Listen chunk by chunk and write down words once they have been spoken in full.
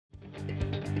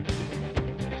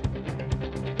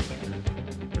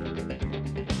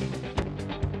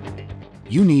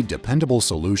You need dependable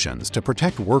solutions to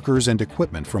protect workers and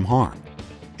equipment from harm.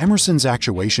 Emerson's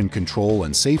actuation control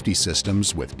and safety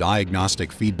systems with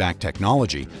diagnostic feedback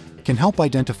technology can help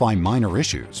identify minor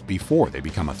issues before they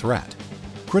become a threat.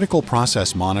 Critical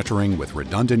process monitoring with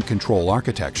redundant control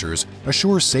architectures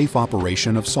assures safe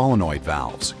operation of solenoid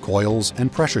valves, coils,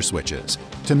 and pressure switches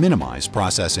to minimize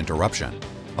process interruption.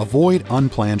 Avoid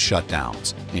unplanned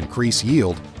shutdowns, increase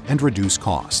yield, and reduce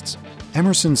costs.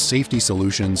 Emerson's safety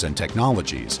solutions and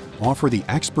technologies offer the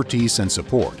expertise and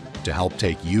support to help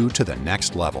take you to the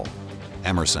next level.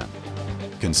 Emerson.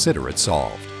 Consider it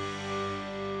solved.